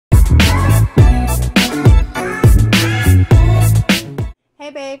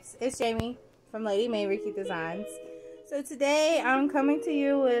it's Jamie from Lady May-ruh-key Designs. So today I'm coming to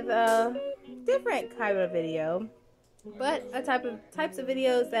you with a different kind of video, but types of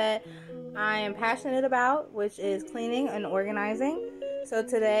videos that I am passionate about, which is cleaning and organizing. So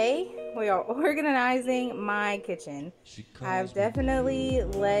today we are organizing my kitchen. I've definitely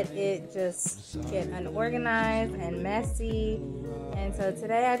let it just get unorganized and messy, and so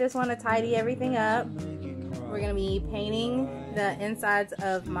today I just want to tidy everything up. We're going to be painting the insides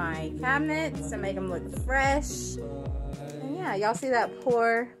of my cabinets to make them look fresh. And yeah, y'all see that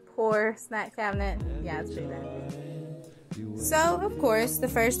poor snack cabinet? Yeah, it's pretty bad. So, of course, the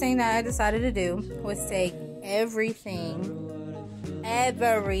first thing that I decided to do was take everything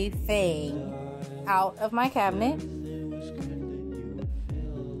out of my cabinet.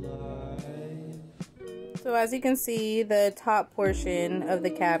 So as you can see, the top portion of the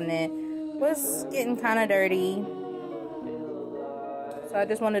cabinet was getting kind of dirty. So I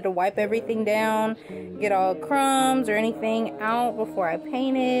just wanted to wipe everything down, get all crumbs or anything out before I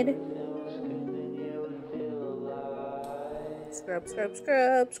painted. Scrub, scrub,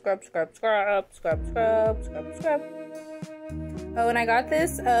 scrub, scrub, scrub, scrub, scrub, scrub, scrub, scrub. Oh, and I got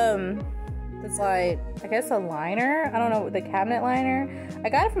this, it's like, I guess a liner. I don't know, the cabinet liner. I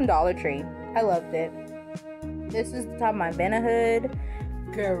got it from Dollar Tree. I loved it. This is the top of my Hood.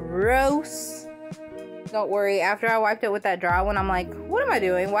 Gross. Don't worry, after I wiped it with that dry one, I'm like, what am I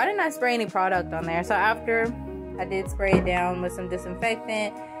doing? Why didn't I spray any product on there? So after I did spray it down with some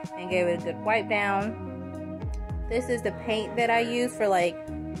disinfectant and gave it a good wipe down. This is the paint that I use for like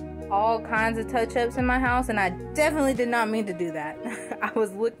all kinds of touch-ups in my house, and I definitely did not mean to do that. I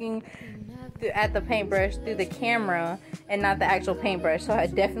was looking at the paintbrush through the camera and not the actual paintbrush, so I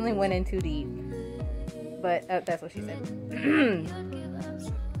definitely went in too deep. But that's what she said.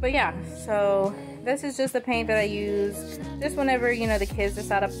 But yeah, so this is just the paint that I use just whenever, you know, the kids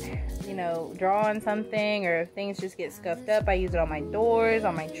decide to, you know, draw on something, or if things just get scuffed up. I use it on my doors,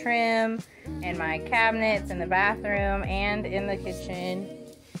 on my trim, and my cabinets in the bathroom and in the kitchen.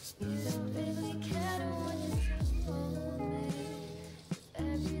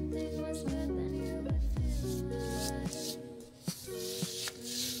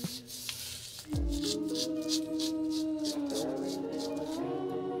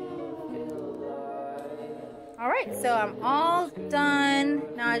 Alright, so I'm all done.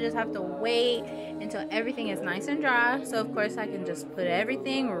 Now I just have to wait until everything is nice and dry. So of course I can just put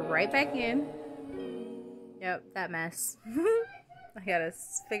everything right back in. Yep, that mess. I gotta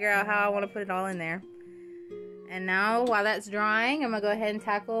figure out how I want to put it all in there. And now while that's drying, I'm gonna go ahead and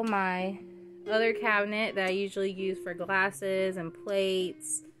tackle my other cabinet that I usually use for glasses and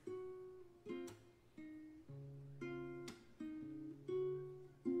plates.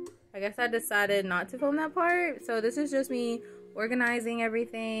 I guess I decided not to film that part, so this is just me organizing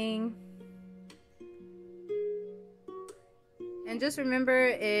everything. And just remember,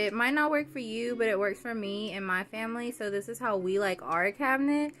 it might not work for you, but it works for me and my family. So this is how we like our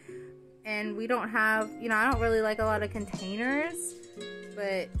cabinet. And we don't have, you know, I don't really like a lot of containers,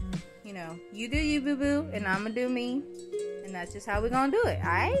 but you know, you do you, boo boo, and I'm gonna do me, and that's just how we're gonna do it.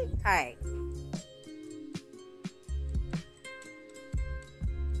 Alright.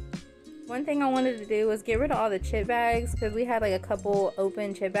 One thing I wanted to do was get rid of all the chip bags, because we had like a couple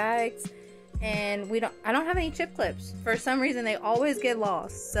open chip bags, and I don't have any chip clips. For some reason they always get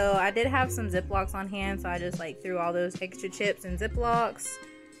lost. So I did have some Ziplocs on hand, so I just like threw all those extra chips in Ziplocs.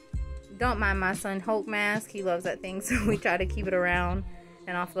 Don't mind my son Hulk mask, he loves that thing, so we try to keep it around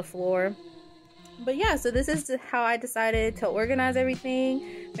and off the floor. But yeah, so this is how I decided to organize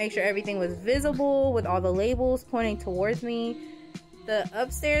everything. Make sure everything was visible with all the labels pointing towards me. The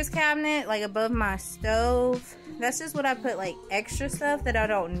upstairs cabinet, like above my stove, that's just what I put like extra stuff that I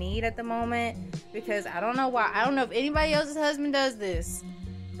don't need at the moment, because I don't know why. I don't know if anybody else's husband does this,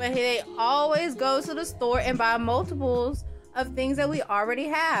 but they always go to the store and buy multiples of things that we already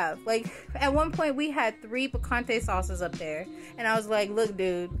have. Like at one point we had 3 picante sauces up there, and I was like, look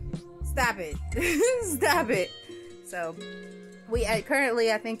dude, stop it. Stop it. So we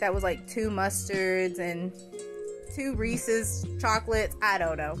currently, I think that was like 2 mustards and 2 Reese's chocolates. I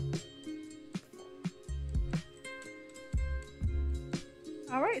don't know.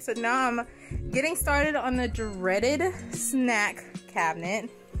 Alright, so now I'm getting started on the dreaded snack cabinet.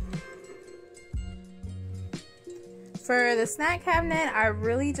 For the snack cabinet, I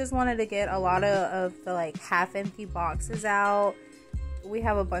really just wanted to get a lot of the like half-empty boxes out. We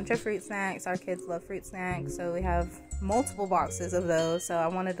have a bunch of fruit snacks. Our kids love fruit snacks, so we have multiple boxes of those. So I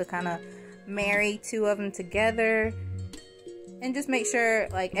wanted to kind of marry 2 of them together and just make sure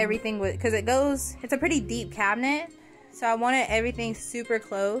like everything would, because it's a pretty deep cabinet, So I wanted everything super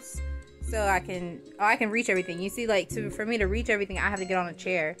close so I can reach everything. You see, like, for me to reach everything, I have to get on a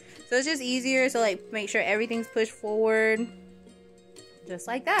chair. So it's just easier to, like, make sure everything's pushed forward. Just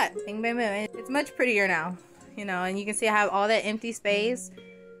like that. Bing, bing, bing. It's much prettier now, you know, and you can see I have all that empty space.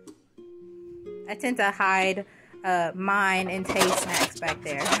 I tend to hide mine and Tay's snacks back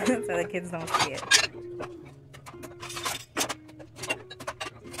there so the kids don't see it.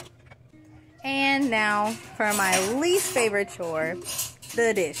 And now for my least favorite chore,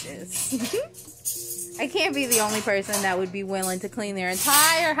 the dishes. I can't be the only person that would be willing to clean their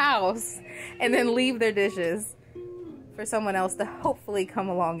entire house and then leave their dishes for someone else to hopefully come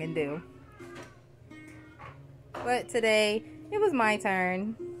along and do. But today, it was my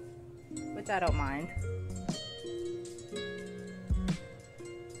turn, which I don't mind.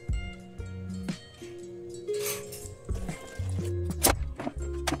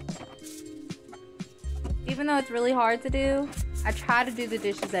 Even though it's really hard to do, I try to do the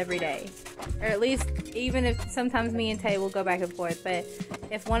dishes every day. Or at least, even if sometimes me and Tay will go back and forth. But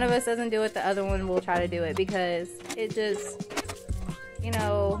if one of us doesn't do it, the other one will try to do it. Because it just, you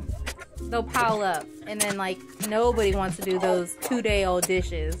know, they'll pile up. And then, like, nobody wants to do those 2-day-old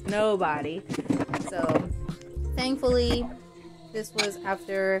dishes. Nobody. So, thankfully, this was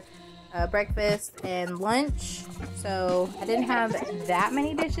after breakfast and lunch. So, I didn't have that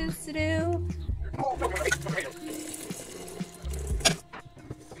many dishes to do.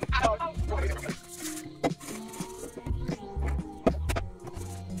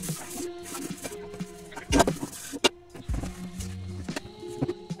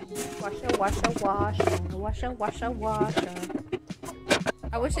 Washa.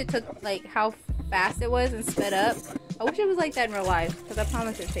 I wish it took, like, how fast it was and sped up. I wish it was like that in real life, because I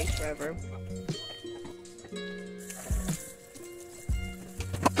promise it takes forever.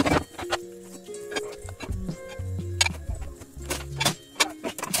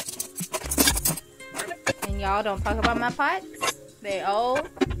 And y'all don't talk about my pots. They old,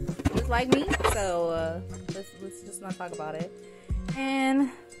 just like me. So let's just not talk about it. And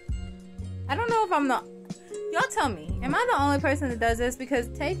I don't know if I'm the... Y'all tell me, am I the only person that does this? Because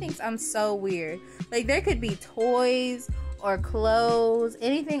Tay thinks I'm so weird. Like, there could be toys or clothes,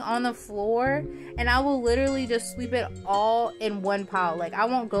 anything on the floor, and I will literally just sweep it all in one pile. Like, I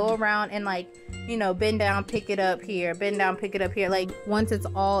won't go around and, like, you know, bend down, pick it up here, bend down, pick it up here. Like, once it's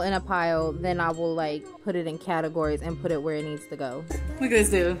all in a pile, then I will, like, put it in categories and put it where it needs to go. Look at this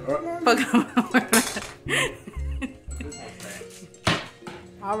dude.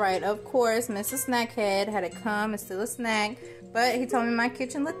 Alright, of course, Mr. Snackhead had to come and steal a snack, but he told me my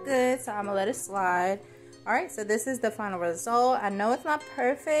kitchen looked good, so I'm gonna let it slide. Alright, so this is the final result. I know it's not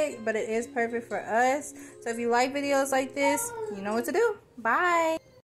perfect, but it is perfect for us. So if you like videos like this, you know what to do. Bye!